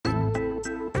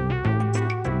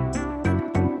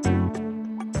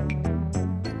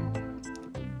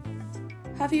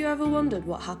Have you ever wondered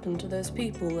what happened to those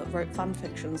people that wrote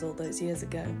fanfictions all those years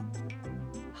ago?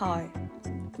 Hi,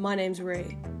 my name's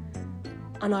Ree,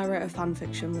 and I wrote a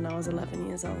fanfiction when I was 11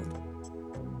 years old.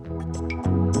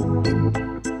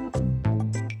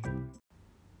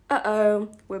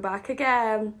 Uh-oh, we're back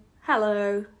again.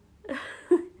 Hello.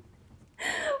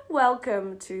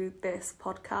 Welcome to this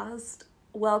podcast.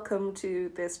 Welcome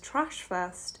to this trash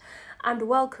fest, and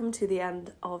welcome to the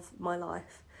end of my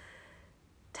life.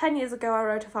 10 years ago I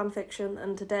wrote a fanfiction,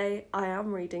 and today I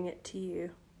am reading it to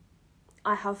you.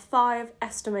 I have 5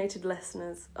 estimated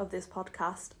listeners of this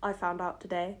podcast, I found out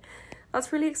today.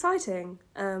 That's really exciting.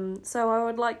 So I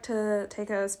would like to take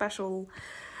a special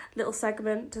little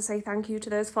segment to say thank you to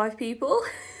those 5 people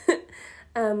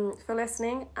for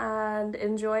listening and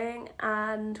enjoying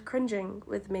and cringing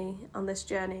with me on this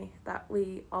journey that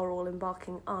we are all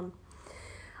embarking on.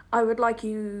 I would like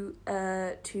you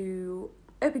to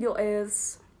open your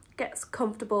ears, get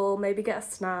comfortable, maybe get a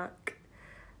snack,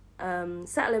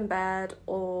 settle in bed,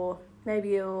 or maybe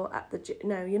you're at the gym.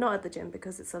 No, you're not at the gym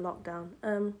because it's a lockdown.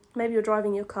 Maybe you're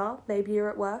driving your car, maybe you're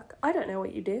at work. I don't know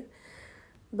what you do,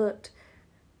 but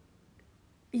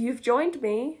you've joined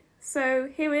me, so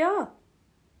here we are.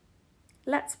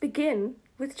 Let's begin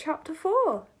with chapter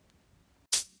 4.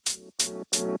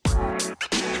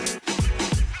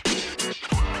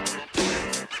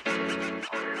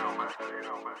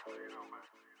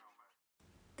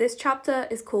 This chapter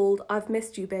is called I've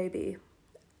Missed You Baby,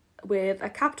 with a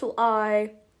capital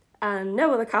I and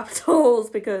no other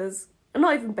capitals because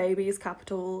not even baby is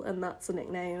capital and that's a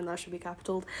nickname and that should be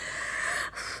capitaled.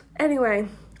 Anyway,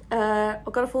 I've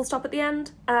got a full stop at the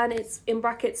end and it's in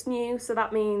brackets new, so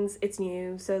that means it's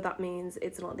new, so that means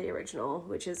it's not the original,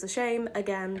 which is a shame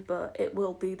again, but it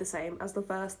will be the same as the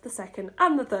first, the second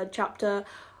and the third chapter.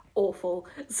 Awful.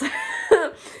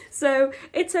 So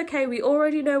it's okay, we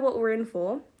already know what we're in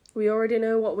for. We already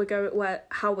know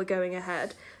how we're going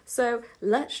ahead. So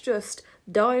let's just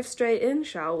dive straight in,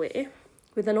 shall we?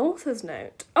 With an author's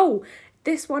note. Oh,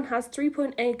 this one has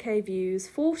 3.8k views,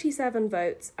 47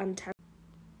 votes and 10.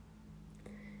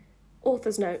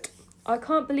 Author's note. I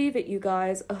can't believe it, you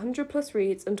guys. 100 plus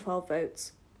reads and 12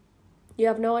 votes. You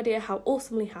have no idea how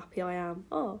awesomely happy I am.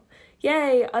 Oh,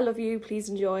 yay, I love you. Please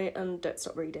enjoy and don't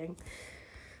stop reading.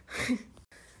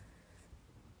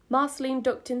 Marceline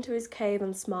ducked into his cave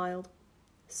and smiled.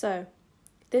 So,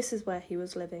 this is where he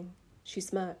was living. She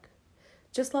smirked.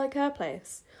 Just like her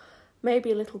place.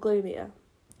 Maybe a little gloomier.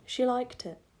 She liked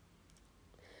it.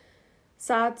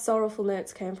 Sad, sorrowful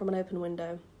notes came from an open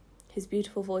window. His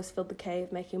beautiful voice filled the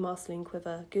cave, making Marceline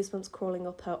quiver, goosebumps crawling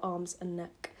up her arms and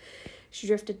neck. She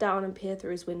drifted down and peered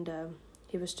through his window.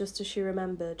 He was just as she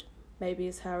remembered. Maybe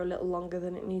his hair a little longer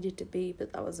than it needed to be,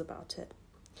 but that was about it.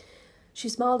 She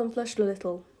smiled and flushed a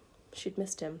little. She'd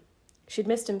missed him. She'd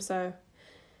missed him so.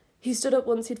 He stood up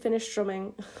once he'd finished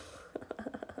strumming.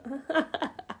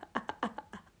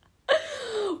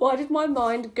 Why did my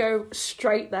mind go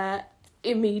straight there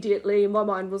immediately? My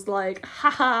mind was like,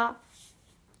 haha,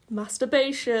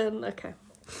 masturbation. Okay.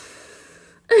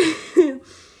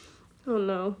 Oh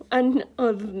no. And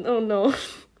oh no.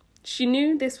 She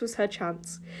knew this was her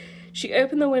chance. She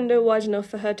opened the window wide enough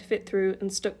for her to fit through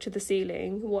and stuck to the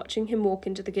ceiling, watching him walk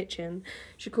into the kitchen.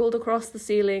 She crawled across the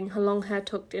ceiling, her long hair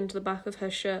tucked into the back of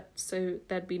her shirt so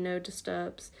there'd be no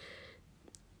disturbs.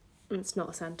 It's not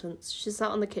a sentence. She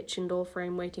sat on the kitchen door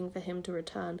frame waiting for him to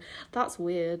return. That's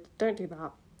weird. Don't do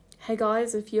that. Hey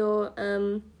guys, if you're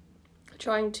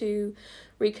trying to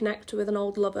reconnect with an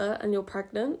old lover and you're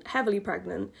pregnant, heavily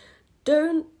pregnant,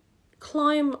 don't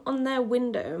climb on their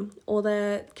window or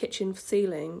their kitchen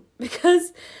ceiling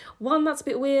because 1, that's a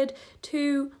bit weird,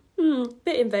 2,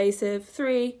 bit invasive,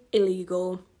 3,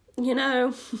 illegal. You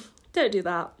know, don't do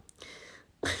that.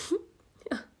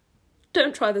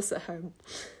 Don't try this at home.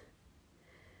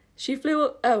 She flew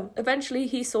up. Oh, eventually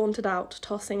he sauntered out,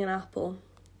 tossing an apple.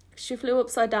 She flew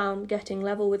upside down, getting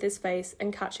level with his face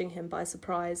and catching him by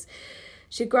surprise.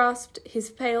 She grasped his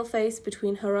pale face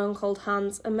between her own cold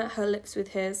hands and met her lips with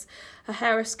his. Her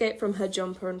hair escaped from her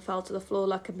jumper and fell to the floor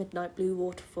like a midnight blue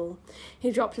waterfall. He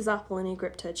dropped his apple and he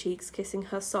gripped her cheeks, kissing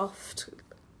her soft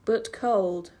but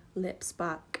cold lips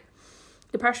back.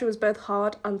 The pressure was both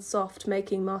hard and soft,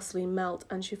 making Marceline melt,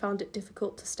 and she found it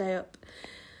difficult to stay up.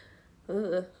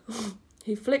 Ugh.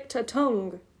 He flicked her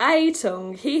tongue. A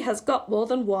tongue. He has got more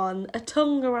than one. A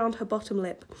tongue around her bottom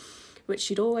lip, which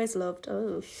she'd always loved.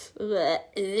 Oh,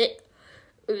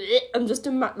 I'm just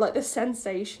like the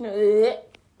sensation.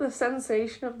 The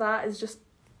sensation of that is just,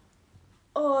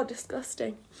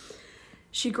 disgusting.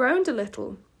 She groaned a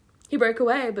little. He broke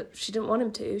away, but she didn't want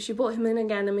him to. She brought him in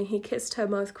again, and he kissed her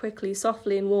mouth quickly,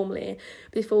 softly and warmly,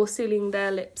 before sealing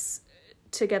their lips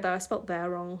together. I spelt there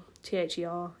wrong.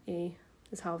 T-H-E-R-E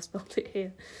is how I've spelled it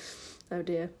here. Oh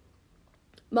dear.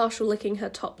 Marshall licking her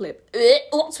top lip.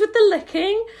 What's with the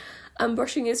licking? And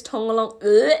brushing his tongue along.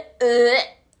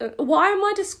 Why am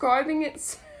I describing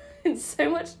it in so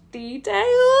much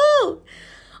detail?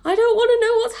 I don't want to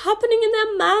know what's happening in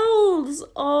their mouths.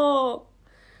 Oh.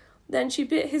 Then she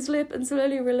bit his lip and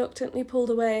slowly, reluctantly pulled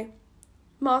away.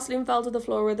 Marceline fell to the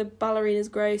floor with a ballerina's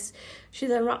grace. She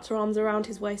then wrapped her arms around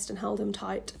his waist and held him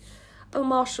tight. Oh,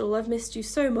 Marshall, I've missed you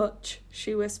so much,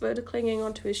 she whispered, clinging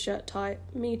onto his shirt tight.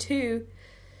 Me too,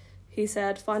 he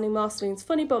said, finding Marceline's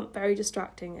funny bump very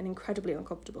distracting and incredibly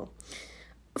uncomfortable.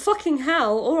 Fucking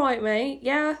hell, all right, mate.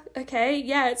 Yeah, okay,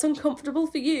 yeah, it's uncomfortable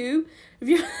for you. Have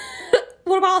you...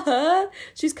 What about her?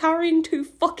 She's carrying 2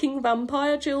 fucking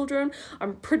vampire children.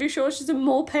 I'm pretty sure she's in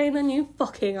more pain than you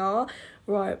fucking are.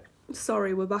 Right,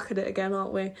 sorry, we're back at it again,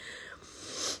 aren't we?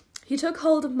 He took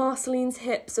hold of Marceline's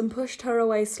hips and pushed her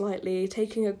away slightly,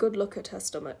 taking a good look at her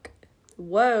stomach.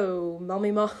 Whoa,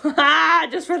 Mummy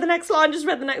just read the next line,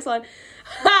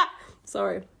 Ha!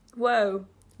 Sorry. Whoa,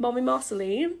 Mommy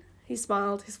Marceline? He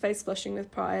smiled, his face flushing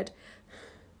with pride.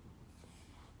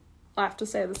 I have to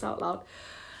say this out loud.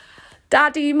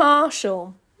 Daddy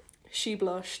Marshall, she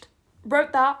blushed.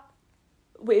 Wrote that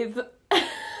with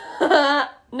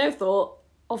no thought,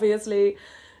 obviously.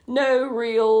 No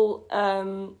real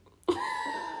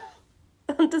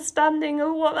understanding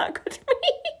of what that could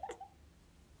mean.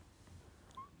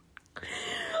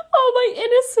 Oh, my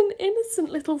innocent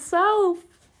little self.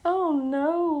 Oh,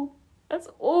 no. That's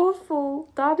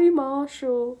awful. Daddy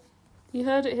Marshall. You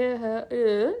heard it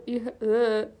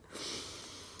here.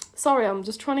 Sorry, I'm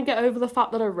just trying to get over the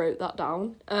fact that I wrote that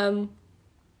down.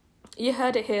 You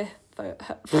heard it here.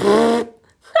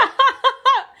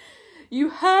 You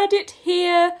heard it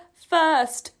here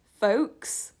first,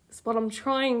 folks. That's what I'm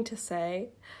trying to say.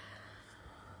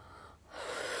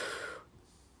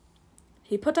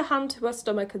 He put a hand to her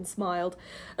stomach and smiled.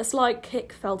 A slight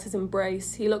kick felt his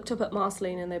embrace. He looked up at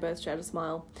Marceline and they both shared a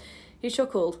smile. He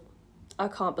chuckled. I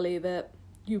can't believe it.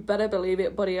 You better believe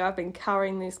it, buddy. I've been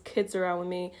carrying these kids around with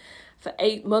me for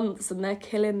 8 months and they're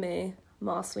killing me.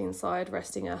 Marceline sighed,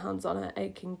 resting her hands on her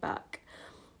aching back.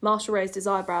 Marshall raised his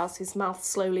eyebrows, his mouth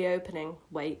slowly opening.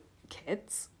 Wait,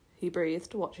 kids? He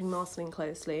breathed, watching Marceline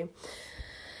closely.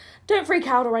 Don't freak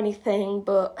out or anything,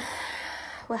 but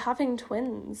we're having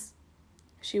twins,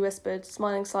 she whispered,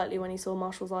 smiling slightly when he saw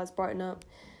Marshall's eyes brighten up.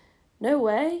 No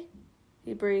way,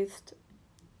 he breathed,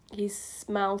 his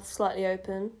mouth slightly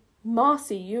open.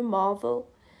 Marcy, you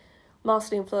marvel.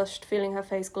 Marceline flushed, feeling her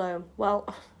face glow. Well,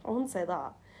 I wouldn't say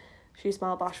that. She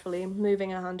smiled bashfully,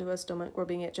 moving her hand to her stomach,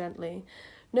 rubbing it gently.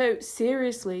 No,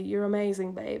 seriously, you're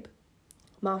amazing, babe.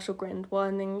 Marshall grinned,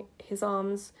 winding his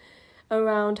arms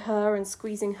around her and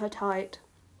squeezing her tight.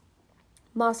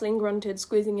 Marceline grunted,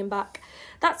 squeezing him back.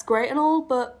 That's great and all,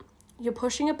 but you're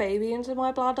pushing a baby into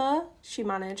my bladder, she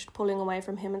managed, pulling away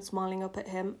from him and smiling up at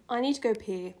him. I need to go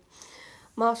pee.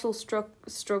 Marshall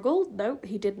struggled. No,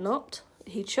 he did not.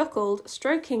 He chuckled,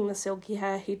 stroking the silky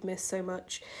hair he'd missed so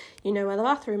much. You know where the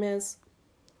bathroom is.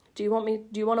 Do you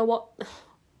want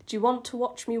to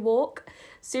watch me walk?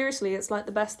 Seriously, it's like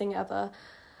the best thing ever.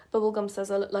 Bubblegum says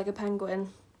I look like a penguin.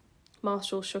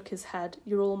 Marshall shook his head.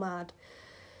 You're all mad.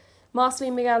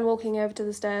 Marceline began walking over to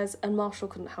the stairs, and Marshall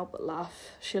couldn't help but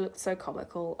laugh. She looked so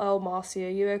comical. Oh, Marcy, are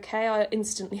you okay? I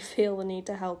instantly feel the need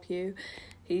to help you.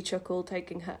 He chuckled,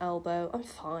 taking her elbow. I'm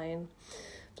fine.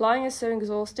 Flying is so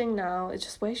exhausting now, it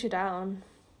just weighs you down.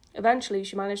 Eventually,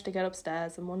 she managed to get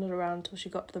upstairs and wandered around till she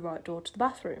got to the right door to the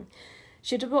bathroom.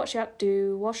 She did what she had to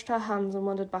do, washed her hands and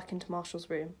wandered back into Marshall's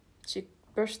room. She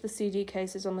brushed the CD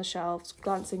cases on the shelves,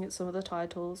 glancing at some of the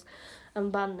titles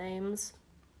and band names.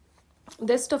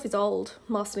 This stuff is old,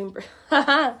 Marceline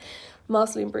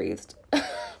breathed,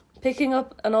 picking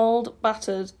up an old,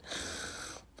 battered,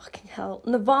 fucking hell,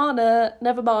 Nirvana,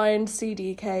 Nevermind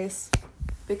CD case,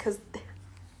 because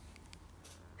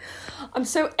I'm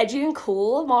so edgy and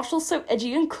cool. Marshall's so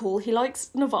edgy and cool, he likes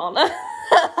Nirvana.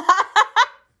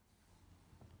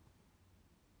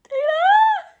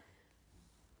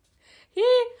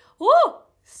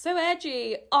 So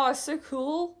edgy. Oh, so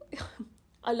cool.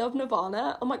 I love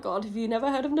Nirvana. Oh my god, have you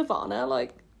never heard of Nirvana?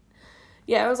 Like,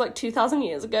 yeah, it was like 2,000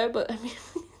 years ago, but I mean,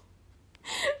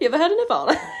 you ever heard of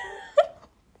Nirvana?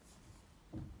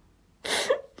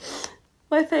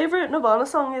 My favourite Nirvana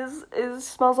song is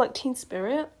Smells Like Teen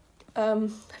Spirit. I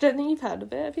don't think you've heard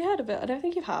of it. Have you heard of it? I don't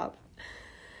think you have.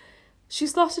 She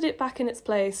slotted it back in its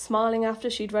place, smiling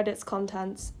after she'd read its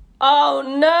contents. Oh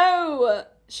no!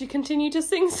 She continued to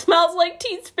sing Smells Like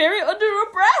Teen Spirit under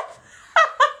her breath.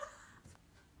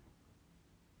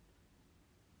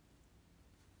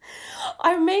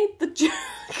 I made the joke.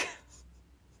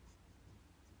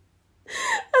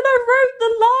 And I wrote the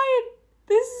line.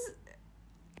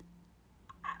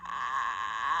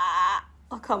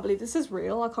 I can't believe this is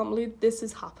real. I can't believe this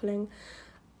is happening.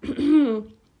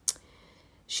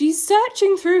 She's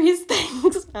searching through his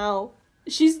things now.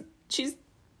 She's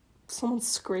someone's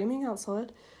screaming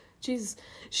outside. She's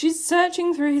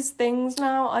searching through his things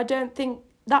now. I don't think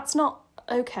that's not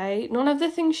okay. None of the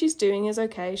things she's doing is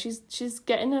okay. She's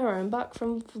getting her own back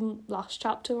from last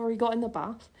chapter where he got in the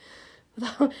bath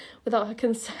without her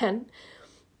consent.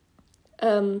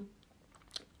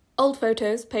 Old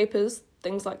photos, papers,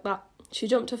 things like that. She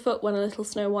jumped her foot when a little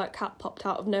Snow White cat popped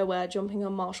out of nowhere, jumping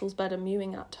on Marshall's bed and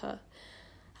mewing at her.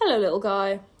 "Hello, little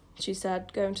guy," she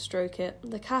said, going to stroke it.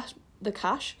 The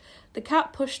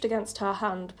cat pushed against her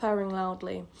hand, purring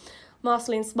loudly.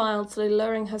 Marceline smiled, slowly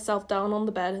lowering herself down on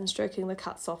the bed and stroking the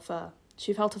cat's soft fur.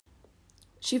 She felt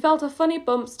a funny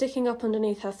bump sticking up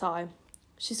underneath her thigh.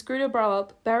 She screwed her brow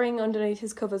up, burying underneath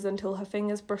his covers until her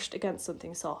fingers brushed against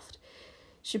something soft.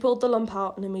 She pulled the lump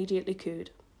out and immediately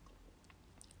cooed.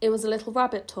 It was a little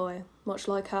rabbit toy, much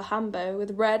like her Hambo,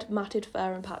 with red, matted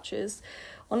fur and patches.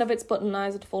 One of its button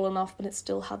eyes had fallen off, but it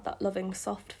still had that loving,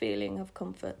 soft feeling of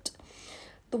comfort.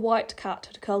 The white cat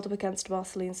had curled up against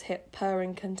Marceline's hip,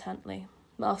 purring contently.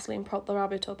 Marceline propped the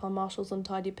rabbit up on Marshall's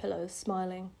untidy pillows,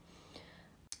 smiling.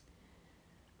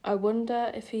 I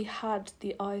wonder if he had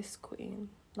the Ice Queen,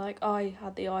 like I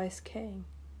had the Ice King.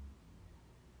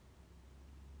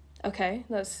 Okay,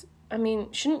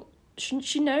 shouldn't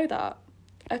she know that?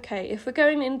 Okay, if we're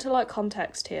going into,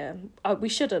 context here, we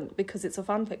shouldn't, because it's a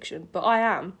fan fiction, but I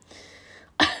am.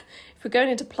 If we're going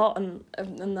into plot and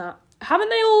that, haven't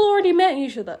they all already met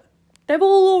each other? They've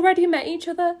all already met each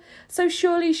other, so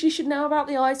surely she should know about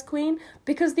the Ice Queen,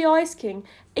 because the Ice King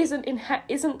isn't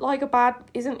inherently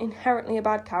a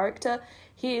bad character.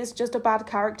 He is just a bad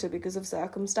character because of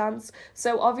circumstance.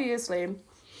 So obviously,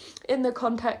 in the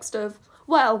context of,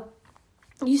 well,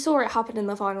 you saw it happen in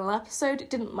the final episode.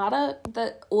 It didn't matter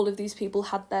that all of these people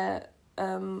had their,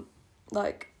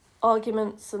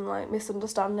 arguments and,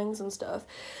 misunderstandings and stuff.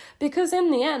 Because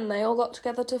in the end, they all got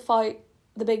together to fight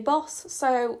the big boss.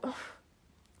 So,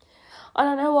 I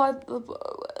don't know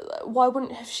why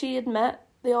wouldn't have she had met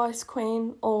the Ice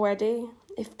Queen already,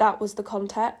 if that was the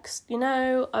context.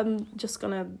 I'm just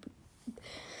gonna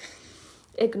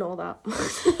ignore that.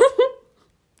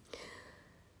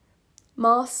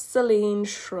 Marceline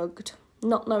shrugged,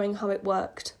 not knowing how it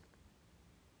worked.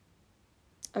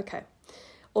 Okay.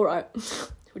 Alright.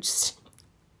 We're just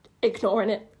ignoring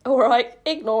it. Alright,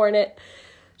 ignoring it.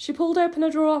 She pulled open a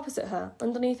drawer opposite her,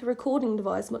 underneath a recording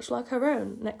device much like her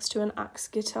own, next to an axe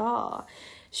guitar.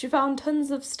 She found tons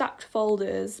of stacked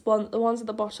folders, the ones at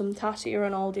the bottom tattier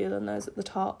and older than those at the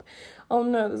top. Oh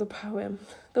no, there's a poem.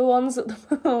 The ones at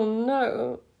the... Oh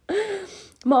no.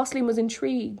 Marceline was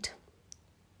intrigued.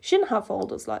 She didn't have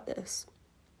folders like this.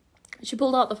 She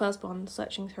pulled out the first one,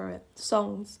 searching through it.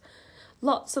 Songs.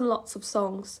 Lots and lots of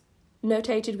songs.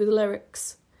 Notated with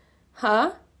lyrics.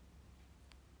 Huh?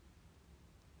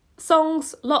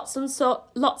 Songs, lots and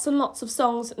lots of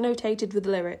songs notated with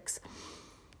lyrics.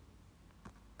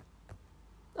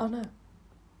 Oh no.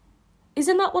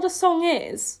 Isn't that what a song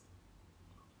is?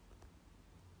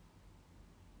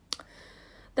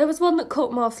 There was one that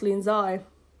caught Marceline's eye.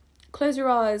 Close your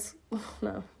eyes.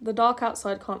 No, the dark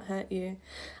outside can't hurt you,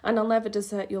 and I'll never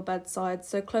desert your bedside,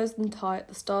 so close them tight,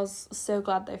 the stars are so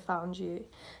glad they found you.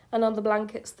 And on the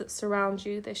blankets that surround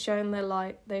you, they shine their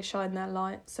light,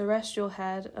 so rest your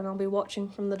head, and I'll be watching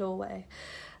from the doorway,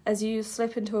 as you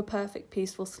slip into a perfect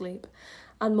peaceful sleep.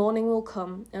 And morning will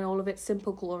come, in all of its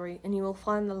simple glory, and you will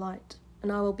find the light,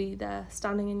 and I will be there,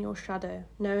 standing in your shadow,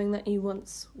 knowing that you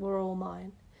once were all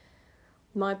mine.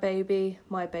 My baby,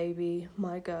 my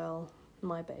girl,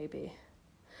 my baby.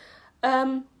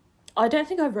 I don't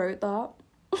think I wrote that.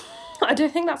 I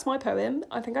don't think that's my poem.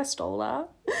 I think I stole that.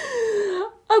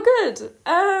 Oh, good.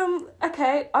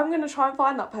 Okay, I'm going to try and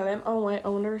find that poem. Oh, wait, I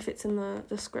wonder if it's in the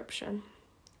description.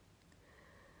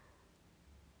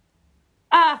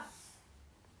 Ah!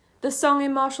 The song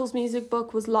in Marshall's music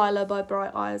book was Lila by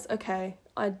Bright Eyes. Okay,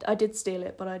 I did steal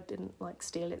it, but I didn't,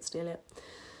 steal it.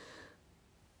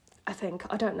 I think.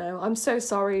 I don't know. I'm so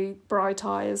sorry, Bright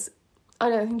Eyes. I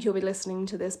don't think you'll be listening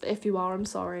to this, but if you are, I'm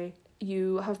sorry.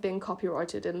 You have been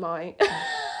copyrighted in my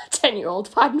 10-year-old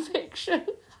fan fiction.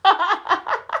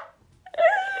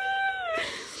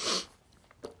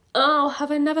 Oh,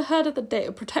 have I never heard of the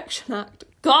Data Protection Act?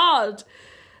 God!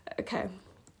 Okay.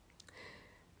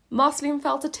 Marceline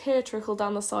felt a tear trickle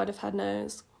down the side of her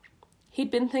nose.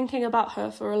 He'd been thinking about her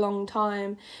for a long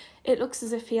time. It looks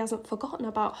as if he hasn't forgotten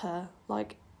about her,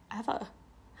 like, ever.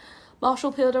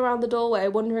 Marshall peered around the doorway,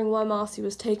 wondering why Marcy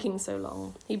was taking so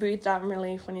long. He breathed out in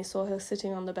relief when he saw her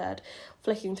sitting on the bed,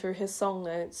 flicking through his song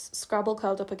notes, Scrabble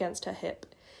curled up against her hip.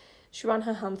 She ran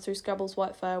her hand through Scrabble's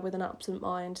white fur with an absent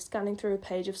mind, scanning through a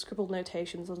page of scribbled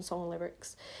notations on song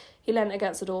lyrics. He leant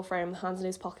against the doorframe, hands in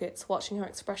his pockets, watching her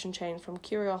expression change from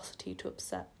curiosity to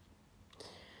upset.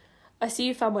 "I see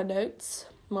you found my notes,"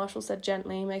 Marshall said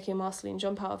gently, making Marceline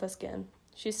jump out of her skin.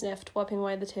 She sniffed, wiping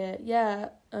away the tear. "Yeah,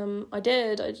 I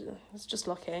did. I was just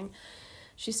looking,"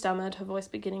 she stammered, her voice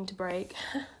beginning to break.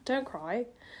 "Don't cry,"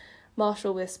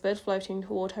 Marshall whispered, floating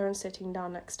toward her and sitting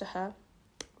down next to her,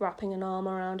 wrapping an arm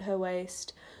around her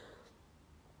waist.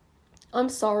 "I'm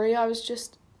sorry, I was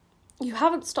just... You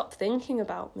haven't stopped thinking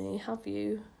about me, have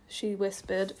you?" she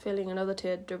whispered, feeling another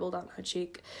tear dribble down her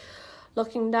cheek.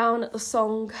 Looking down at the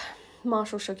song,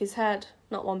 Marshall shook his head.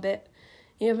 "Not one bit.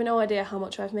 You have no idea how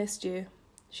much I've missed you."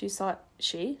 He sighed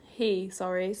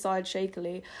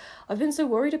shakily. "I've been so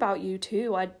worried about you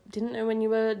too. I didn't know when you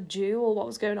were due or what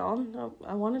was going on.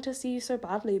 I wanted to see you so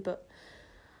badly, but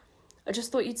I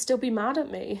just thought you'd still be mad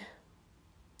at me."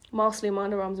 Marceline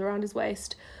wound her arms around his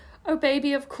waist. "Oh,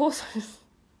 baby, of course..."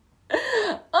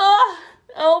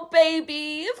 Oh,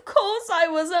 baby, of course I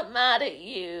wasn't mad at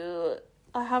you."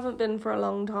 "I haven't been for a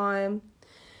long time."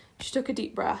 She took a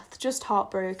deep breath, just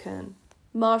heartbroken.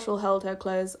 Marshall held her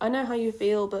close. "I know how you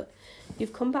feel, but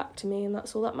you've come back to me and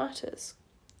that's all that matters,"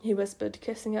 he whispered,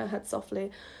 kissing her head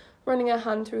softly, running a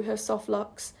hand through her soft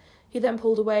locks. He then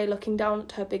pulled away, looking down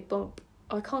at her big bump.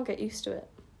 "I can't get used to it."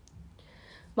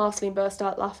 Marceline burst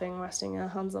out laughing, resting her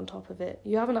hands on top of it.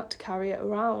 "You haven't had to carry it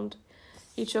around."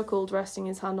 He chuckled, resting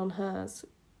his hand on hers.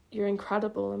 "You're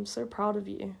incredible. I'm so proud of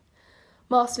you."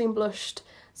 Marceline blushed.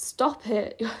 "Stop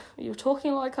it. You're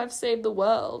talking like I've saved the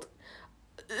world."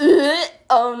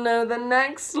 Oh no, the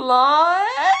next line.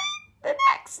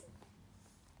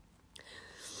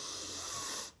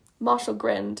 Marshall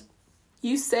grinned.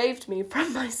 "You saved me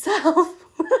from myself."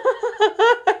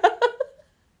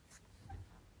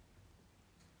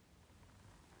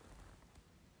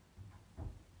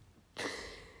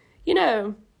 You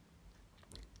know,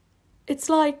 it's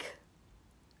like,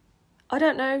 I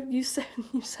don't know, you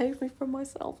saved me from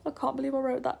myself. I can't believe I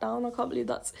wrote that down. I can't believe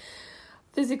that's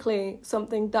physically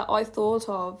something that I thought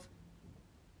of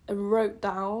and wrote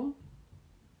down.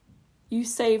 You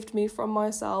saved me from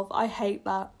myself. I hate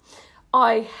that.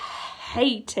 I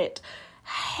hate it.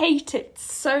 Hate it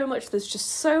so much. There's just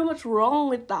so much wrong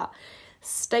with that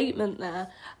statement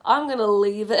there. I'm going to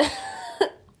leave it.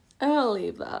 I'm going to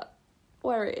leave that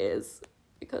where it is,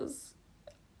 because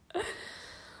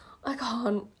I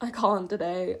can't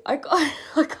today. I can't.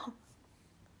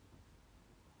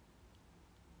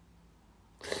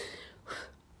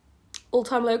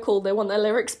 All-time low call, they want their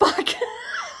lyrics back.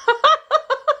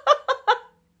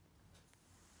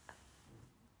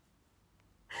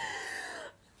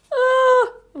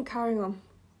 I'm carrying on.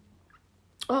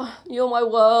 "Oh, you're my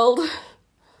world,"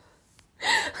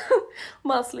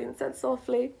 Marceline said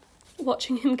softly,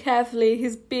 watching him carefully,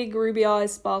 his big ruby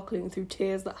eyes sparkling through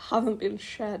tears that haven't been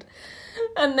shed.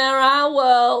 "And they're our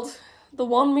world, the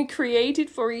one we created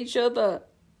for each other."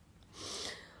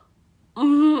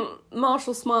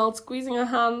 Marshall smiled, squeezing her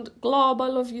hand. "Glob, I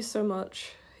love you so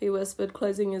much," he whispered,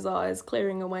 closing his eyes,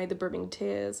 clearing away the brimming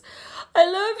tears. "I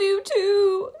love you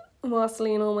too,"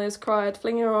 Marceline almost cried,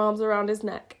 flinging her arms around his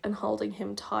neck and holding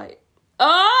him tight.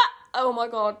 "Ah! Oh my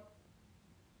god.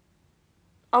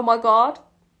 Oh my god.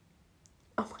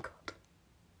 Oh my god.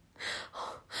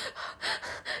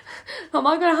 Am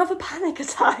I going to have a panic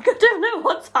attack? I don't know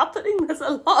what's happening. There's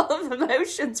a lot of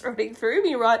emotions running through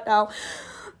me right now.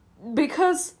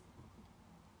 Because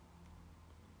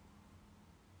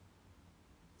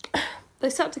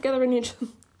they sat together in each...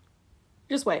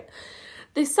 Just wait.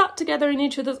 They sat together in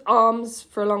each other's arms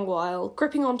for a long while,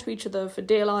 gripping onto each other for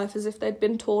dear life as if they'd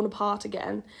been torn apart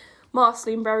again.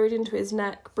 Marceline buried into his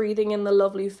neck, breathing in the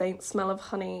lovely faint smell of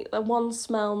honey, the one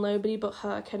smell nobody but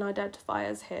her can identify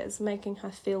as his, making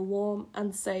her feel warm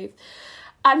and safe.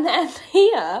 And then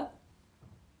here...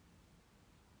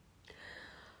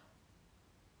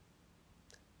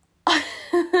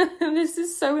 This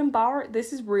is so embarrassing.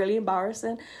 This is really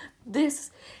embarrassing.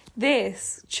 This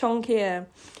chunk here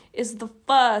is the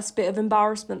first bit of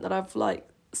embarrassment that I've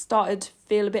started to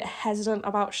feel a bit hesitant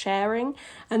about sharing,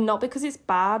 and not because it's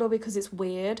bad or because it's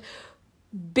weird,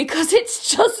 because it's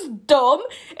just dumb.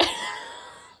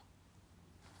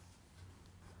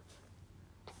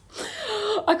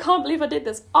 I can't believe I did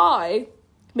this.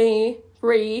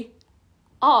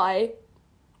 I,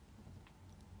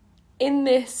 in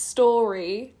this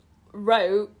story,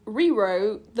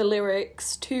 rewrote the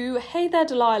lyrics to Hey There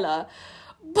Delilah,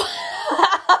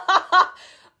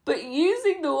 but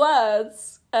using the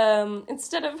words,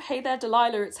 instead of Hey There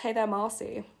Delilah, it's Hey There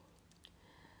Marcy.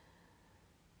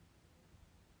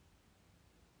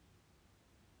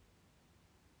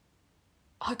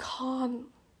 I can't.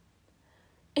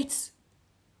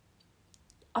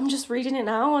 I'm just reading it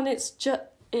now, and it's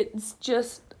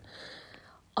just,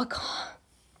 I can't.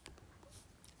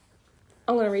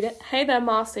 I'm gonna read it. Hey there,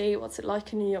 Marcy. What's it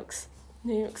like in New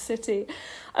York City?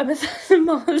 I'm 1,000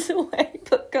 miles away,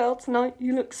 but girl, tonight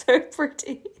you look so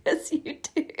pretty, as you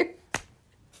do.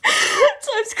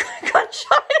 Times Square can't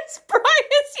shine as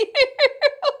bright as you.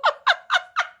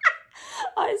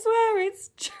 I swear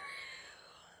it's true.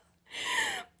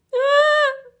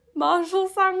 Marshall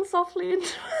sang softly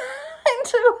into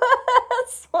her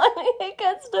when it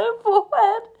gets to her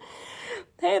forehead.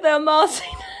 Hey there, Marcy.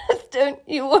 Don't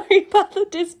you worry about the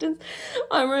distance.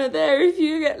 I'm right there if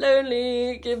you get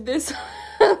lonely. Give this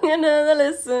another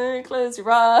listen. Close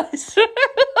your eyes.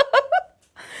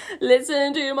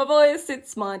 Listen to my voice.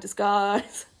 It's my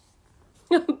disguise.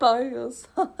 By your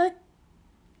side.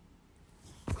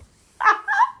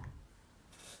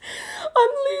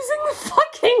 I'm losing the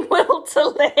fucking will to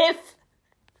live.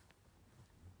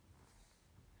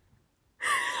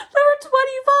 There are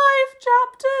 25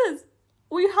 chapters.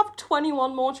 We have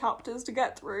 21 more chapters to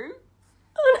get through.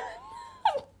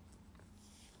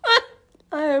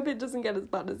 I hope it doesn't get as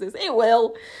bad as this. It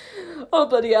will. Oh,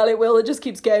 bloody hell, it will. It just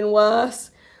keeps getting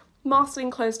worse.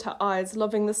 Marceline closed her eyes,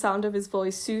 loving the sound of his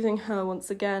voice, soothing her once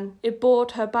again. It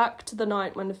brought her back to the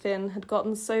night when Finn had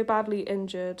gotten so badly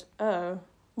injured. Oh,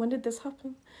 when did this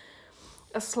happen?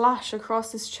 A slash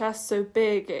across his chest so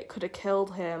big it could have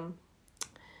killed him.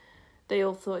 They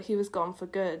all thought he was gone for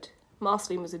good.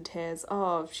 Marceline was in tears.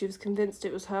 Oh, she was convinced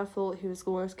it was her fault he was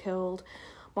almost killed.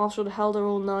 Marshall had held her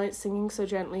all night, singing so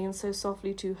gently and so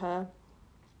softly to her,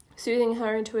 soothing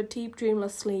her into a deep,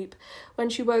 dreamless sleep. When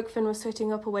she woke, Finn was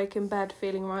sitting up awake in bed,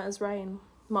 feeling right as rain.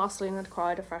 Marceline had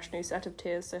cried a fresh new set of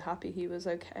tears, so happy he was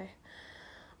okay.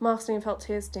 Marceline felt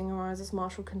tears sting her eyes as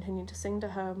Marshall continued to sing to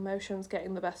her, emotions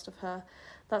getting the best of her.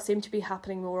 That seemed to be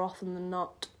happening more often than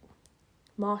not.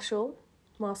 Marshall?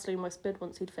 Marceline whispered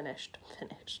once he'd finished.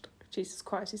 Jesus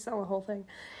Christ, he sang the whole thing.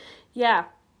 Yeah.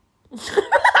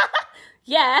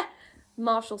 Yeah,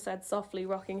 Marshall said softly,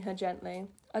 rocking her gently.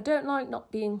 I don't like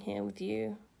not being here with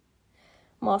you.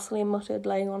 Marceline muttered,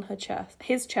 laying on her chest.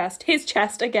 His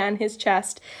chest again, his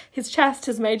chest. His chest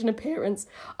has made an appearance.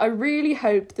 I really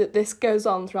hope that this goes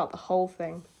on throughout the whole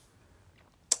thing.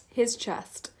 His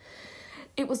chest.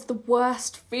 It was the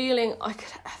worst feeling I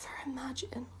could ever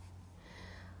imagine.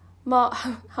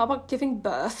 How about giving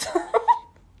birth?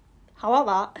 How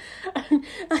about that?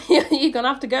 You're going to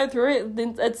have to go through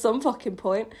it at some fucking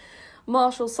point.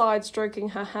 Marshall sighed, stroking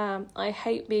her hair. I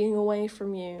hate being away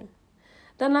from you.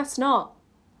 Then let's not,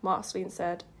 Marceline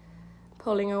said,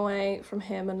 pulling away from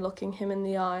him and looking him in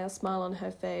the eye, a smile on her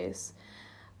face.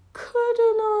 Couldn't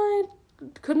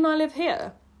I live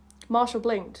here? Marshall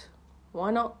blinked. Why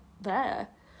not there?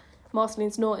 Marceline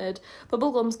snorted.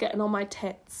 Bubblegum's getting on my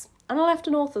tits. And I left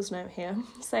an author's note here,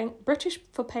 saying, British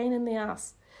for pain in the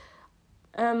ass.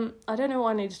 I don't know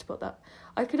why I needed to put that.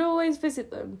 I could always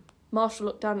visit them. Marshall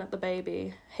looked down at the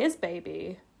baby. His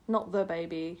baby. Not the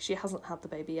baby. She hasn't had the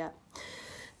baby yet.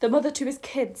 The mother to his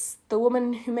kids. The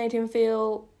woman who made him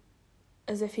feel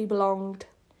as if he belonged.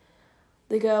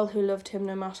 The girl who loved him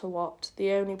no matter what.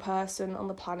 The only person on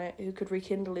the planet who could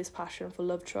rekindle his passion for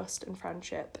love, trust and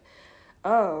friendship.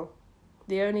 Oh,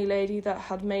 the only lady that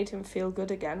had made him feel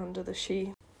good again under the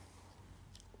sheet.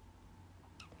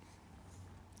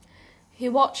 He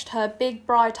watched her big,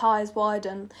 bright eyes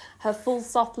widen, her full,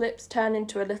 soft lips turn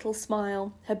into a little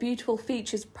smile, her beautiful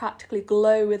features practically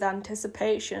glow with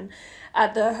anticipation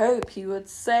at the hope he would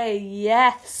say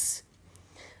yes.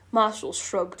 Marshall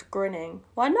shrugged, grinning.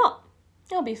 Why not?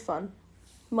 It'll be fun.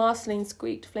 Marceline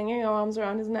squeaked, flinging her arms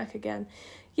around his neck again.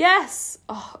 Yes!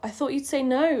 Oh, I thought you'd say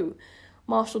no.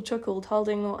 Marshall chuckled,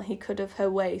 holding what he could of her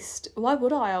waist. Why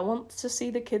would I? I want to see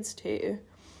the kids too.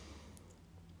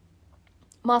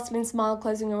 Marceline smiled,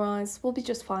 closing her eyes. We'll be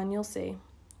just fine, you'll see.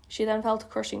 She then felt a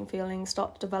crushing feeling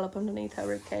start to develop underneath her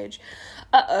ribcage.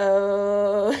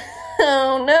 Uh-oh.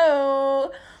 Oh,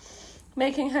 no.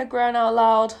 Making her groan out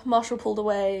loud, Marshall pulled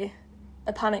away,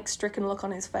 a panic-stricken look on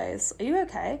his face. Are you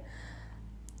okay?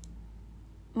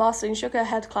 Marceline shook her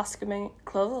head, clasping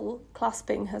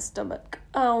her stomach.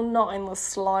 Oh, not in the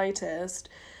slightest,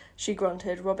 she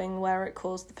grunted, rubbing where it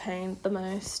caused the pain the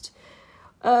most.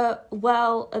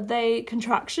 Well, are they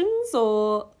contractions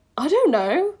or... I don't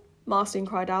know, Marceline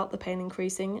cried out, the pain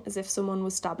increasing, as if someone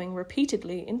was stabbing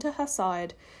repeatedly into her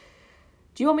side.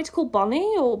 Do you want me to call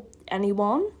Bonnie or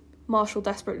anyone? Marshall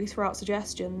desperately threw out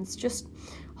suggestions. Just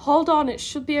hold on, it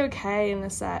should be okay in a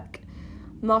sec.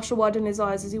 Marshall widened his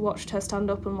eyes as he watched her stand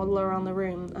up and waddle around the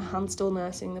room, a hand still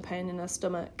nursing the pain in her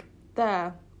stomach.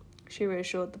 There, she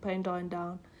reassured, the pain dying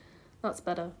down. That's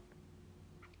better.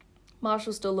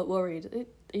 Marshall still looked worried.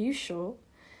 Are you sure?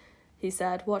 He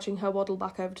said, watching her waddle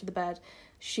back over to the bed.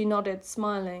 She nodded,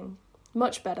 smiling.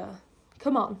 Much better.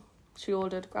 Come on, she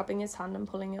ordered, grabbing his hand and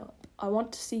pulling it up. I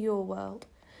want to see your world.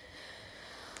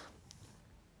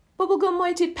 Bubblegum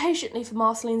waited patiently for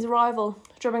Marceline's arrival,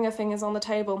 drumming her fingers on the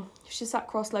table. She sat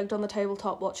cross-legged on the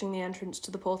tabletop, watching the entrance to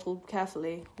the portal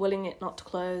carefully, willing it not to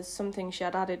close. Something she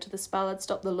had added to the spell had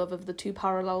stopped the love of the two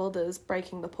parallel others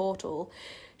breaking the portal.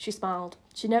 She smiled.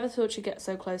 She never thought she'd get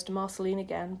so close to Marceline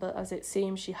again, but as it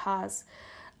seems, she has.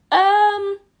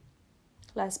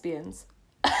 Lesbians.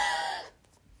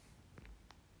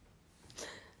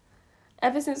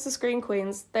 Ever since the Scream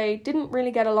Queens, they didn't really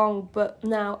get along, but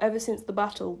now, ever since the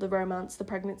battle, the romance, the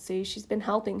pregnancy, she's been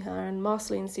helping her, and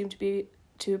Marceline seemed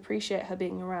to appreciate her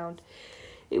being around.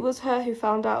 It was her who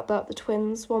found out that the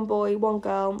twins, one boy, one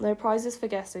girl, no prizes for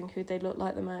guessing who they'd look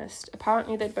like the most.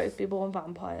 Apparently they'd both be born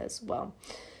vampires. Well,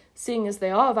 seeing as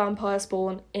they are vampire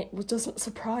spawn, it doesn't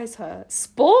surprise her.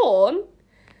 Spawn?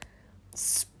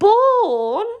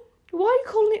 Spawn? Why are you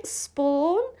calling it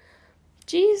spawn?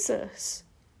 Jesus.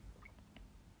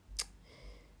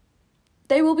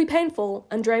 They will be painful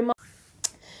and drain my...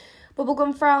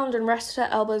 Bubblegum frowned and rested her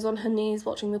elbows on her knees,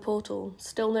 watching the portal.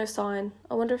 Still no sign.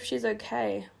 I wonder if she's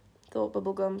okay, thought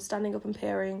Bubblegum, standing up and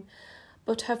peering.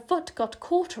 But her foot got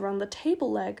caught around the table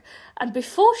leg, and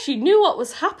before she knew what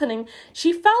was happening,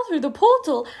 she fell through the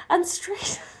portal and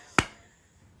straight...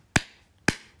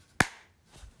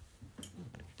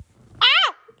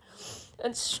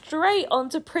 and straight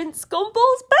onto Prince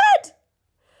Gumball's bed!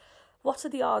 What are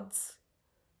the odds?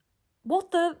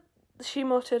 What the... she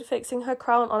muttered, fixing her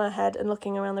crown on her head and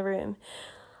looking around the room.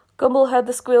 Gumball heard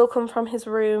the squeal come from his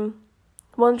room,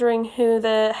 wondering who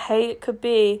the hey it could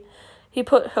be. He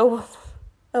pushed open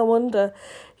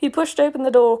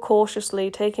the door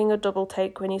cautiously, taking a double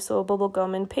take when he saw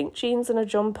Bubblegum in pink jeans and a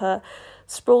jumper,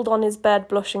 sprawled on his bed,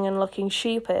 blushing and looking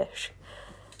sheepish.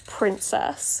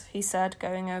 Princess, he said,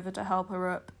 going over to help her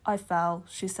up. I fell,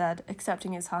 she said,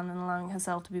 accepting his hand and allowing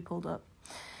herself to be pulled up.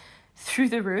 Through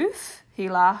the roof? He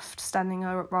laughed, standing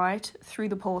upright. Through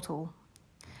the portal.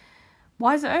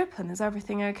 Why is it open? Is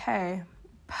everything okay?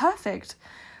 Perfect.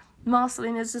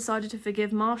 Marceline has decided to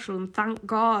forgive Marshall, and thank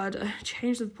God.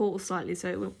 Changed the portal slightly so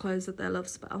it won't close at their love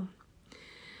spell.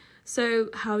 So,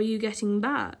 how are you getting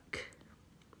back?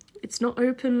 It's not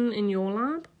open in your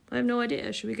lab? I have no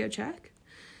idea. Should we go check?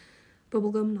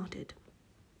 Bubblegum nodded.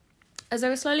 As they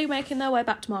were slowly making their way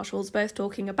back to Marshall's, both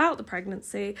talking about the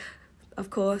pregnancy, of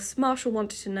course, Marshall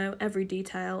wanted to know every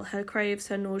detail, her craves,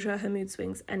 her nausea, her mood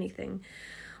swings, anything.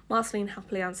 Marceline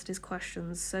happily answered his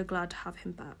questions, so glad to have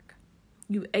him back.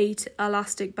 You ate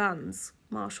elastic bands?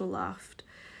 Marshall laughed,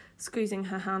 squeezing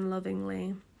her hand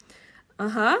lovingly.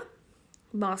 Uh-huh.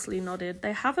 Marceline nodded.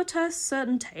 They have a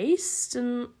certain taste,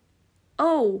 and...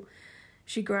 Oh,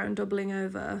 she groaned, doubling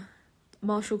over.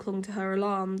 Marshall clung to her,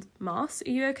 alarmed. Mars, are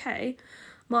you okay?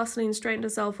 Marceline straightened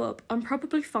herself up. I'm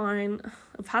probably fine.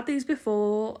 I've had these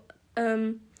before.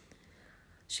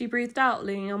 She breathed out,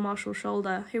 leaning on Marshall's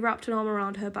shoulder. He wrapped an arm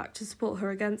around her back to support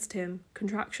her against him.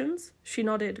 Contractions? She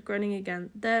nodded, groaning again.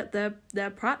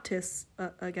 They're practice,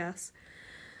 I guess.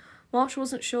 Marshall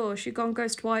wasn't sure. She'd gone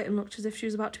ghost white and looked as if she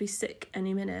was about to be sick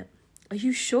any minute. Are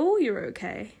you sure you're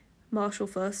okay? Marshall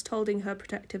fussed, holding her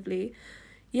protectively.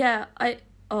 Yeah,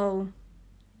 Oh.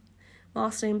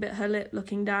 Marceline bit her lip,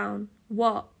 looking down.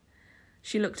 What?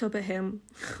 She looked up at him.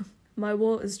 My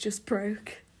waters just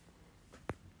broke.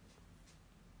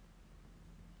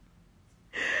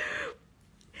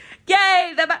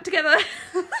 Yay, they're back together. That's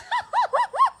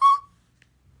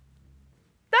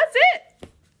it.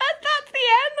 That's the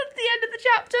end. That's the end of the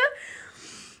chapter.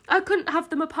 I couldn't have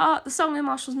them apart. The song in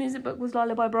Marshall's music book was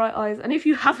Lullaby Bright Eyes. And if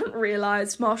you haven't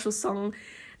realised, Marshall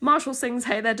sings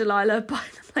Hey There Delilah by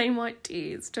the Plain White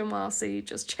Tees to Marcy,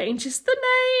 just changes the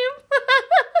name.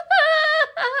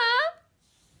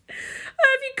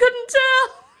 If you couldn't tell.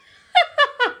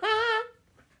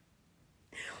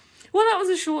 Well, that was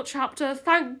a short chapter.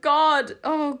 Thank God.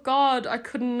 Oh, God. I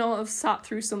could not have sat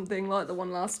through something like the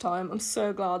one last time. I'm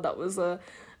so glad that was a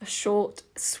short,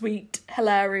 sweet,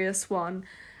 hilarious one.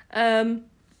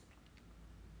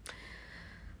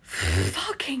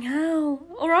 Fucking hell.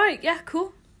 All right. Yeah,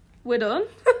 cool. we're done.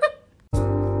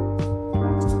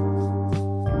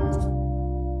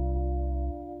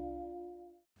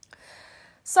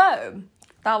 So,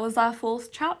 that was our 4th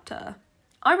chapter.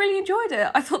 I really enjoyed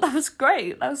it. I thought that was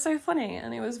great. That was so funny.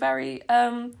 And it was very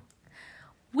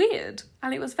weird.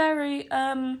 And it was very...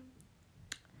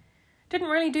 didn't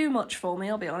really do much for me,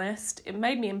 I'll be honest. It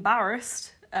made me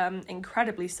embarrassed,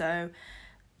 incredibly so.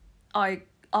 I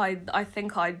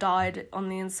think I died on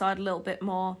the inside a little bit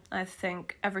more. I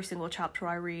think every single chapter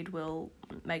I read will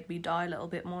make me die a little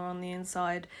bit more on the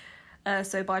inside.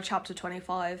 So by chapter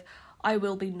 25... I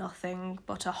will be nothing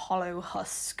but a hollow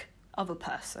husk of a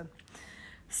person.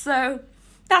 So,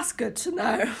 that's good to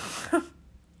know.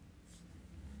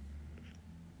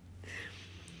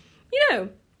 You know,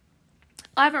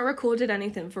 I haven't recorded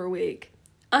anything for a week,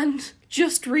 and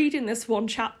just reading this one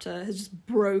chapter has just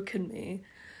broken me.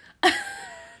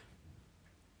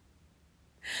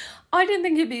 I didn't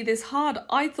think it'd be this hard.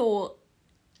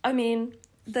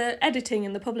 The editing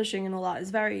and the publishing and all that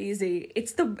is very easy.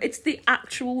 It's the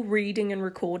actual reading and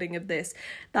recording of this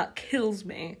that kills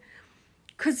me.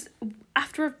 Because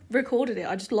after I've recorded it,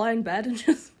 I just lie in bed and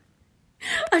just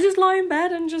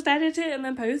edit it and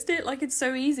then post it. Like, it's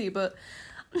so easy, but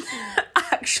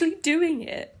actually doing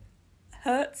it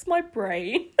hurts my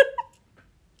brain.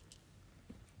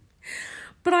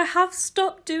 But I have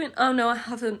stopped doing... Oh, no, I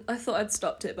haven't. I thought I'd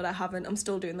stopped it, but I haven't. I'm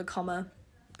still doing the comma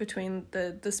between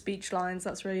the speech lines.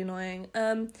 That's really annoying.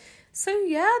 So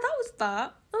yeah, that was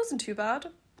that. That wasn't too bad.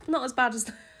 Not as bad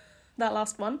as that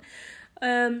last one.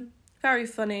 Very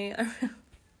funny.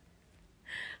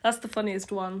 That's the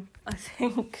funniest one, I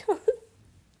think.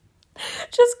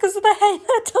 Just because of the Hey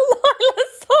There Delilah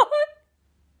song.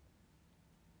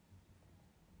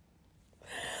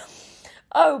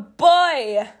 Oh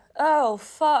boy. Oh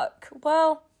fuck.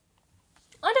 Well,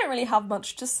 I don't really have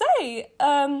much to say.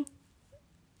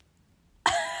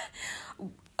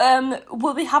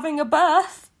 We'll be having a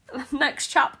birth next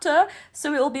chapter,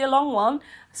 so it'll be a long one.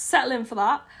 Settle in for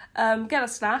that. Get a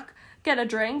snack, get a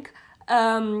drink,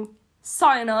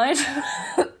 cyanide,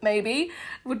 maybe,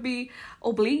 would be,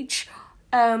 or bleach,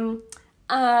 and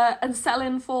settle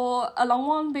in for a long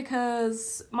one,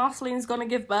 because Marceline's gonna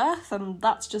give birth, and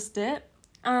that's just it.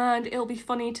 And it'll be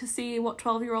funny to see what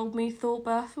 12-year-old me thought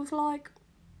birth was like.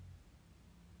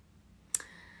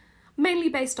 Mainly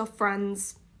based off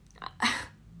Friends.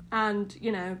 And,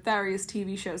 you know, various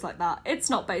TV shows like that. It's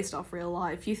not based off real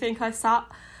life. You think I sat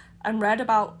and read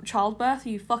about childbirth? Are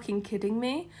you fucking kidding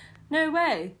me? No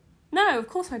way. No, of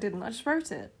course I didn't. I just wrote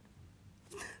it.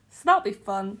 So that'll be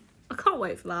fun. I can't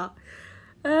wait for that.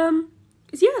 So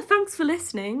yeah, thanks for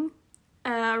listening.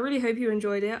 I really hope you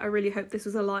enjoyed it. I really hope this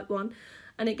was a light one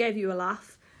and it gave you a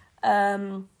laugh.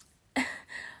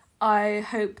 I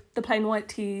hope the Plain White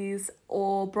T's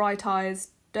or Bright Eyes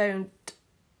don't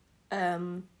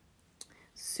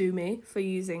sue me for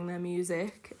using their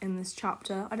music in this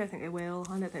chapter. I don't think they will.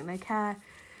 I don't think they care.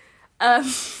 I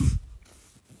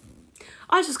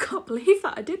just can't believe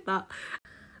that I did that.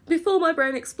 Before my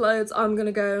brain explodes, I'm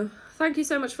gonna go. Thank you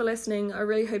so much for listening. I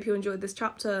really hope you enjoyed this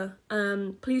chapter.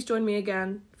 Please join me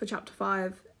again for chapter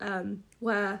 5,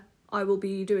 where I will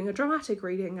be doing a dramatic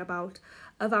reading about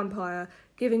a vampire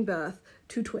giving birth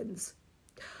to twins.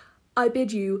 I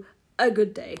bid you a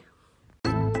good day.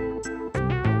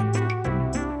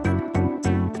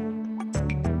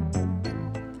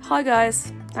 Hi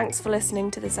guys, thanks for listening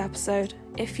to this episode.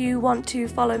 If you want to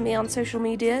follow me on social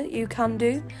media, you can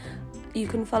do. You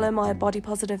can follow my body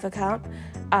positive account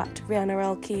at Rihanna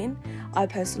L. Keane. I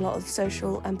post a lot of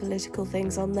social and political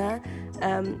things on there,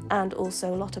 and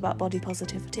also a lot about body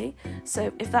positivity.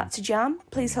 So if that's your jam,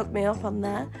 please hook me up on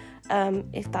there.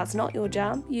 If that's not your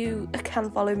jam, you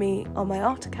can follow me on my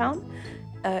art account,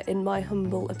 in my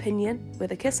humble opinion,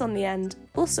 with a kiss on the end,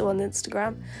 also on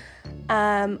Instagram.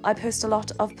 I post a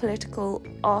lot of political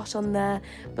art on there,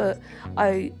 but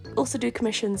I also do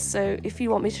commissions, so if you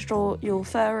want me to draw your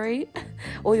furry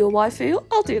or your waifu,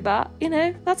 I'll do that, you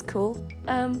know, that's cool.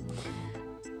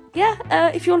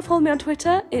 If you want to follow me on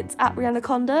Twitter, it's at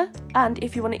RihannaConda, and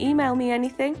if you want to email me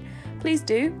anything, please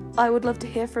do. I would love to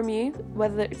hear from you,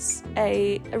 whether it's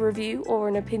a review or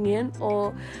an opinion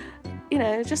or, you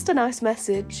know, just a nice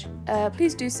message.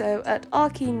 Please do so at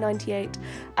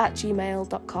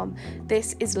rkeen98@gmail.com.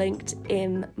 This is linked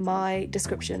in my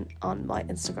description on my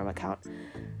Instagram account.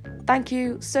 Thank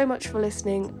you so much for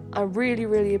listening. I really,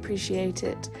 really appreciate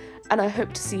it, and I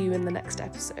hope to see you in the next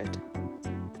episode.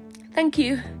 Thank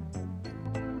you.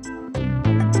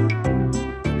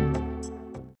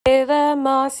 Hey there,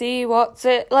 Marcy, what's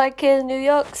it like in New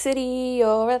York City?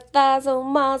 You're 1,000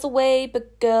 miles away,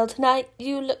 but girl, tonight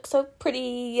you look so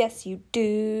pretty, yes you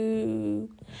do.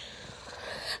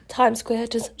 Times Square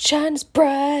doesn't shine as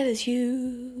bright as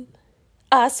you,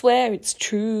 I swear it's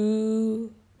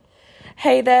true.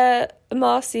 Hey there,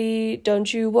 Marcy,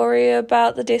 don't you worry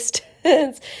about the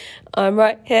distance. I'm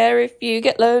right here if you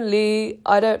get lonely.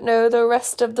 I don't know the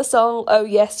rest of the song. Oh,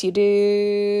 yes, you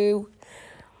do.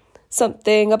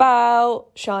 Something about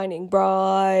shining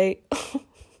bright.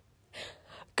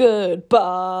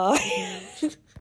 Goodbye.